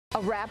A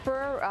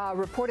rapper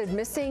reported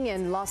missing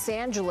in Los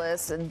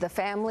Angeles. The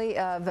family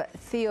of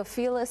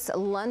Theophilus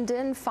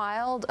London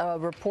filed a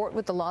report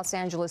with the Los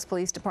Angeles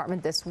Police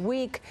Department this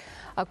week.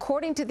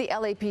 According to the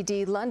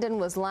LAPD, London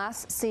was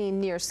last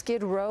seen near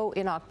Skid Row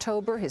in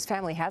October. His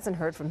family hasn't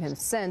heard from him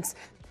since.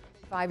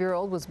 The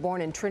 5-year-old was born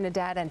in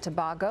Trinidad and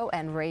Tobago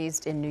and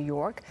raised in New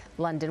York.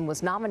 London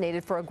was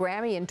nominated for a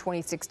Grammy in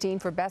 2016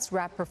 for Best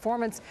Rap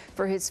Performance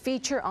for his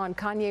feature on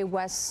Kanye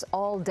West's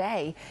All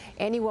Day.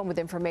 Anyone with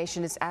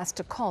information is asked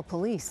to call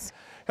police.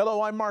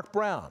 Hello, I'm Mark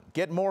Brown.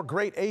 Get more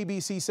great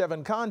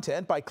ABC7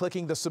 content by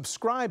clicking the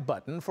subscribe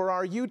button for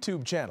our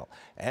YouTube channel.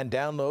 And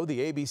download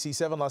the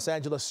ABC7 Los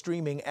Angeles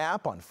streaming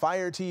app on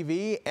Fire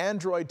TV,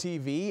 Android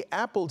TV,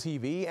 Apple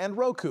TV, and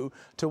Roku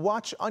to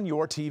watch on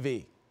your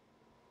TV.